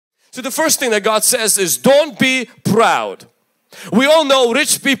So the first thing that God says is don't be proud. We all know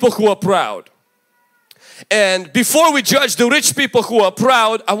rich people who are proud. And before we judge the rich people who are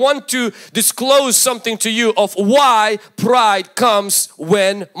proud, I want to disclose something to you of why pride comes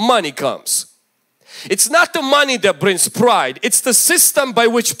when money comes. It's not the money that brings pride. It's the system by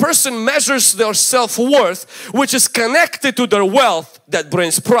which person measures their self-worth, which is connected to their wealth, that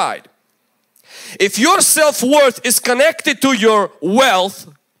brings pride. If your self-worth is connected to your wealth,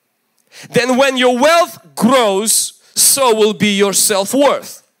 then when your wealth grows, so will be your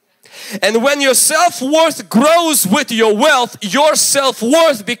self-worth. And when your self-worth grows with your wealth, your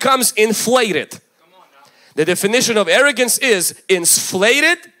self-worth becomes inflated. The definition of arrogance is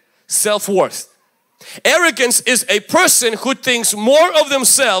inflated self-worth. Arrogance is a person who thinks more of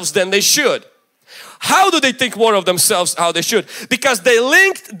themselves than they should. How do they think more of themselves how they should? Because they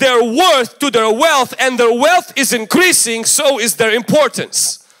linked their worth to their wealth, and their wealth is increasing, so is their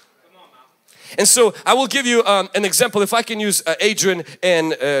importance. And so I will give you an example. If I can use Adrian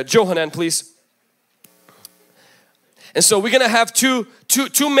and Johanan, please. And so we're gonna have two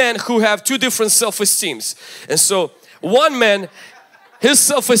men who have two different self-esteems. And so one man, his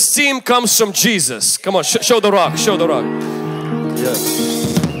self-esteem comes from Jesus. Come on, show the rock, show the rock. Yeah.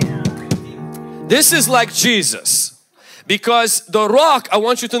 This is like Jesus. Because the rock, I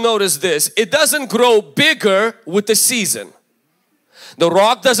want you to notice this, it doesn't grow bigger with the season. The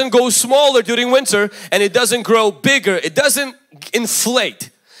rock doesn't go smaller during winter, and it doesn't grow bigger. It doesn't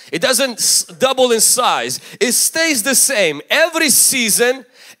inflate. It doesn't double in size. It stays the same every season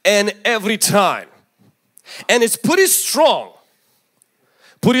and every time. And it's pretty strong,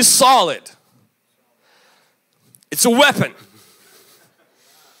 pretty solid. It's a weapon.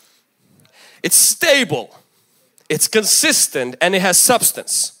 It's stable. It's consistent, and it has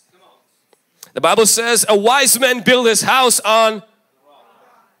substance. The Bible says a wise man built his house on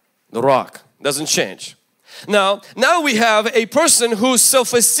the rock. Doesn't change. Now we have a person whose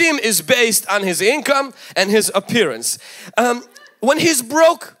self-esteem is based on his income and his appearance. When he's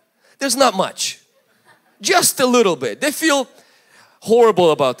broke, there's not much. Just a little bit. They feel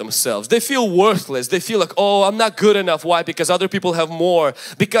horrible about themselves. They feel worthless. They feel like, oh, I'm not good enough. Why? Because other people have more.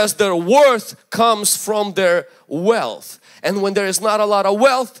 Because their worth comes from their wealth. And when there is not a lot of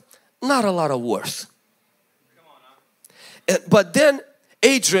wealth, not a lot of worth. But then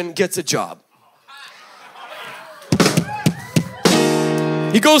Adrian gets a job.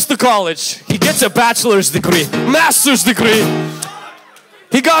 He goes to college. He gets a bachelor's degree, master's degree.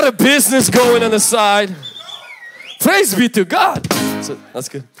 He got a business going on the side. Praise be to God. So, that's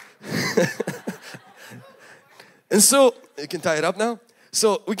good. And so, you can tie it up now.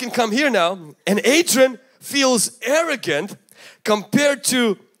 So, we can come here now. And Adrian feels arrogant compared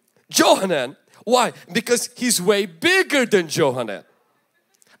to Johanan. Why? Because he's way bigger than Johanan.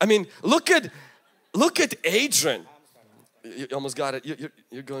 I mean, look at Adrian. You almost got it.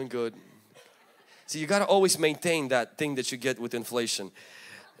 You're going good. See, you got to always maintain that thing that you get with inflation.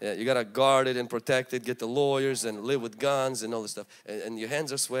 You got to guard it and protect it, get the lawyers and live with guns and all this stuff. And your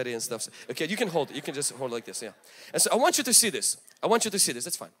hands are sweaty and stuff. Okay, you can hold it. You can just hold it like this, yeah. And so I want you to see this. I want you to see this.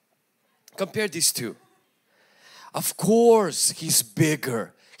 That's fine. Compare these two. Of course, he's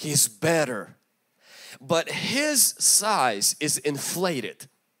bigger. He's better. But his size is inflated.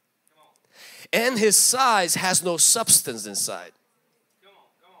 And his size has no substance inside.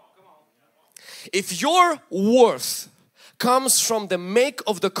 If your worth comes from the make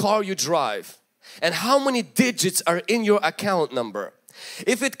of the car you drive and how many digits are in your account number,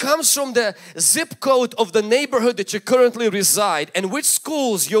 if it comes from the zip code of the neighborhood that you currently reside and which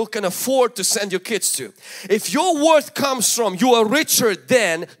schools you can afford to send your kids to, if your worth comes from you are richer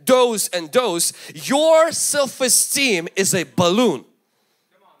than those and those, your self-esteem is a balloon.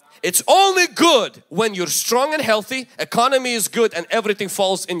 It's only good when you're strong and healthy, economy is good and everything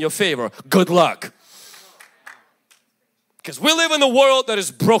falls in your favor. Good luck. Because we live in a world that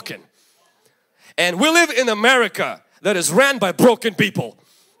is broken. And we live in America that is ran by broken people.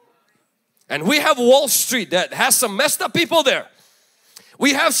 And we have Wall Street that has some messed up people there.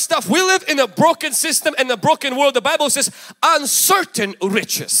 We have stuff. We live in a broken system and a broken world. The Bible says uncertain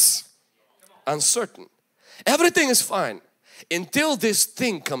riches. Uncertain. Everything is fine until this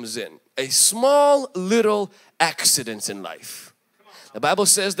thing comes in. A small little accidents in life. The Bible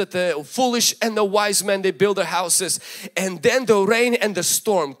says that the foolish and the wise men, they build their houses, and then the rain and the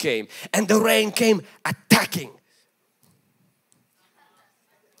storm came, and the rain came attacking.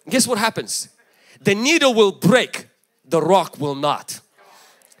 Guess what happens? The needle will break, the rock will not.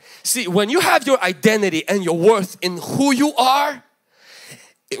 See, when you have your identity and your worth in who you are,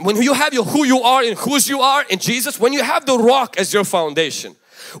 when you have your who you are in whose you are in Jesus, when you have the rock as your foundation,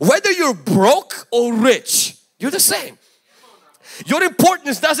 Whether you're broke or rich, you're the same. Your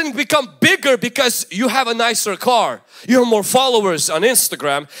importance doesn't become bigger because you have a nicer car, you have more followers on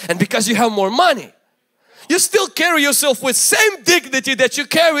Instagram, and because you have more money. You still carry yourself with same dignity that you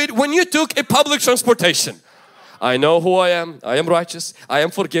carried when you took a public transportation. I know who I am righteous, I am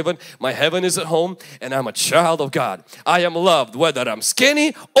forgiven, my heaven is at home, and I'm a child of God. I am loved whether I'm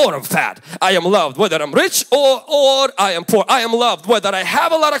skinny or I'm fat. I am loved whether I'm rich or I am poor. I am loved whether I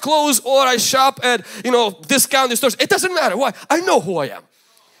have a lot of clothes or I shop at, discounted stores. It doesn't matter. Why? I know who I am.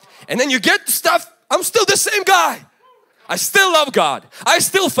 And then you get stuff, I'm still the same guy. I still love God. I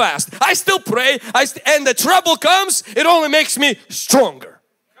still fast. I still pray. And the trouble comes, it only makes me stronger.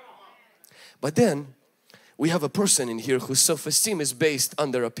 But then we have a person in here whose self-esteem is based on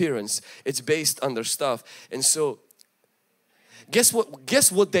their appearance. It's based on their stuff. And so guess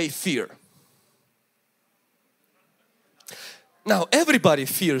what they fear? Now everybody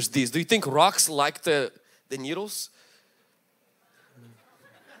fears these. Do you think rocks like the needles?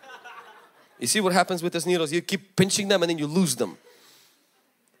 You see what happens with these needles? You keep pinching them and then you lose them.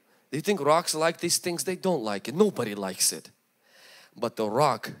 Do you think rocks like these things? They don't like it. Nobody likes it. But the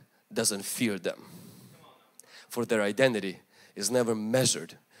rock doesn't fear them. For their identity is never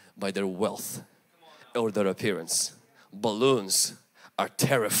measured by their wealth or their appearance. Balloons are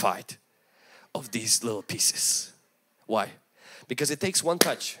terrified of these little pieces. Why? Because it takes one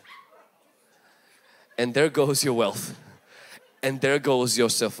touch and there goes your wealth, and there goes your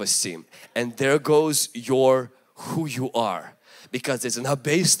self-esteem, and there goes who you are. Because it's not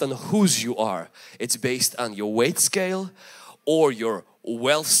based on whose you are, it's based on your weight scale or your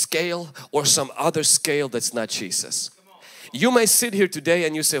wealth scale or some other scale that's not Jesus. You may sit here today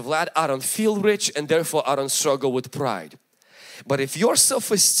and you say, Vlad, I don't feel rich and therefore I don't struggle with pride. But if your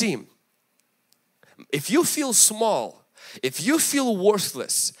self-esteem, if you feel small, if you feel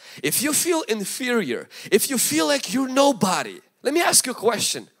worthless, if you feel inferior, if you feel like you're nobody, let me ask you a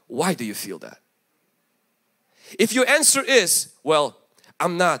question. Why do you feel that? If your answer is, well,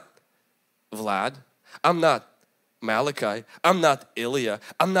 I'm not Vlad, I'm not Malachi, I'm not Ilya,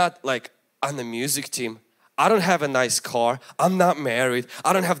 I'm not like on the music team, I don't have a nice car, I'm not married,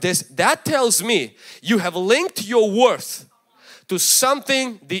 I don't have this. That tells me you have linked your worth to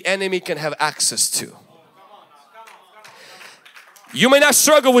something the enemy can have access to. You may not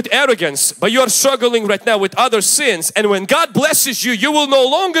struggle with arrogance, but you are struggling right now with other sins. And when God blesses you, you will no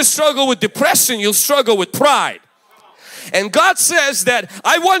longer struggle with depression, you'll struggle with pride. And God says that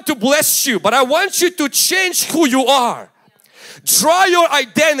I want to bless you, but I want you to change who you are. Draw your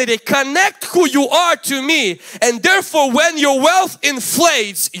identity, connect who you are to me, and therefore when your wealth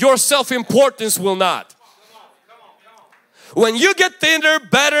inflates, your self-importance will not. When you get thinner,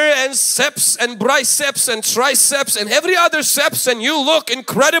 better, and seps and biceps and triceps and every other seps and you look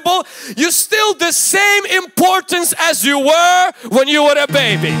incredible, you're still the same importance as you were when you were a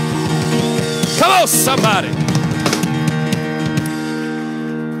baby. Come on, somebody.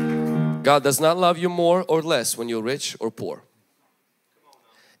 God does not love you more or less when you're rich or poor.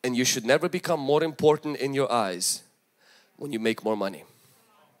 And you should never become more important in your eyes when you make more money.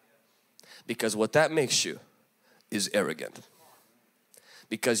 Because what that makes you is arrogant.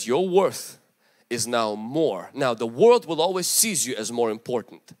 Because your worth is now more. Now the world will always see you as more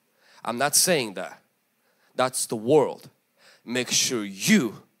important. I'm not saying that. That's the world. Make sure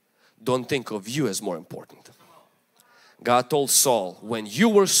you don't think of you as more important. God told Saul, when you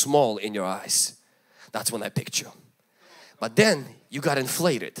were small in your eyes, that's when I picked you. But then you got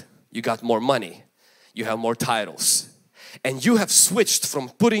inflated. You got more money. You have more titles. And you have switched from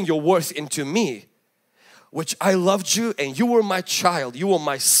putting your worth into me, which I loved you and you were my child. You were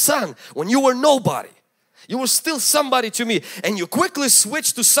my son when you were nobody. You were still somebody to me, and you quickly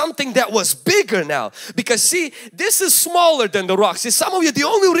switched to something that was bigger now. Because see, this is smaller than the rock. See, some of you, the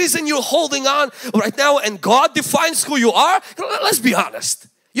only reason you're holding on right now and God defines who you are, let's be honest,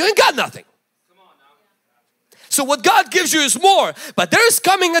 you ain't got nothing. So what God gives you is more, but there's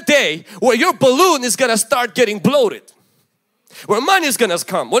coming a day where your balloon is gonna start getting bloated. Where money is gonna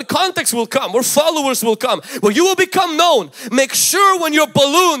come, where contacts will come, where followers will come, where you will become known. Make sure when your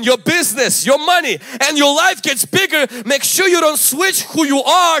balloon, your business, your money and your life gets bigger, make sure you don't switch who you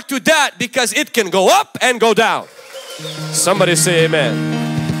are to that, because it can go up and go down. Somebody say amen.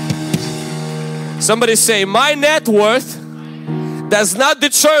 Somebody say, my net worth does not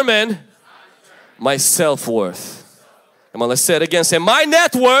determine my self-worth. Come on, let's say it again. Say, my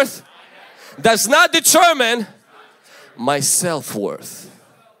net worth does not determine my self-worth.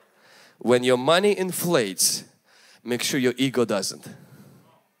 When your money inflates, make sure your ego doesn't.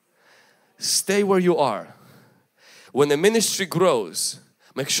 Stay where you are. When the ministry grows,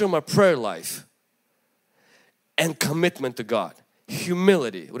 Make sure my prayer life and commitment to God,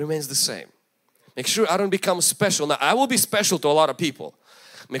 humility remains the same. Make sure I don't become special. Now I will be special to a lot of people.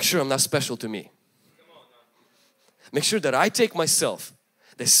 Make sure I'm not special to me. Make sure that I take myself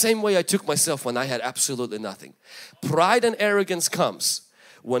the same way I took myself when I had absolutely nothing. Pride and arrogance comes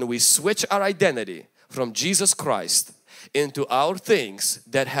when we switch our identity from Jesus Christ into our things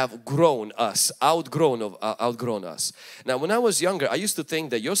that have grown us, outgrown us. Now when I was younger, I used to think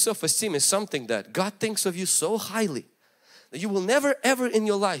that your self-esteem is something that God thinks of you so highly that you will never ever in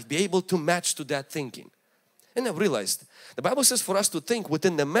your life be able to match to that thinking. And I realized the Bible says for us to think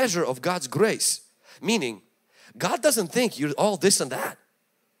within the measure of God's grace, meaning God doesn't think you're all this and that.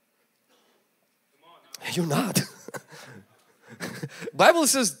 You're not. Bible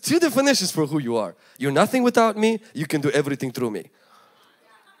says two definitions for who you are. You're nothing without me. You can do everything through me.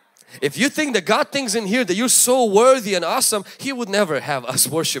 If you think that God thinks in here that you're so worthy and awesome, He would never have us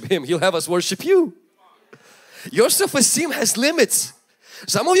worship Him. He'll have us worship you. Your self-esteem has limits.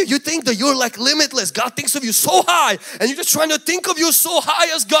 Some of you think that you're like limitless. God thinks of you so high and you're just trying to think of you so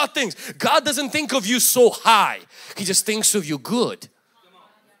high as God thinks. God doesn't think of you so high. He just thinks of you good.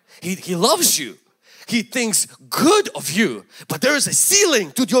 He loves you. He thinks good of you, but there is a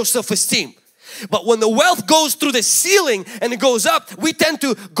ceiling to your self-esteem. But when the wealth goes through the ceiling and it goes up, we tend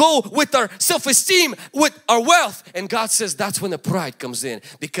to go with our self-esteem, with our wealth. And God says that's when the pride comes in,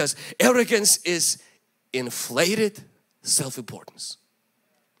 because arrogance is inflated self-importance.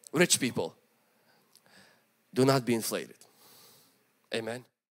 Rich people, do not be inflated. Amen.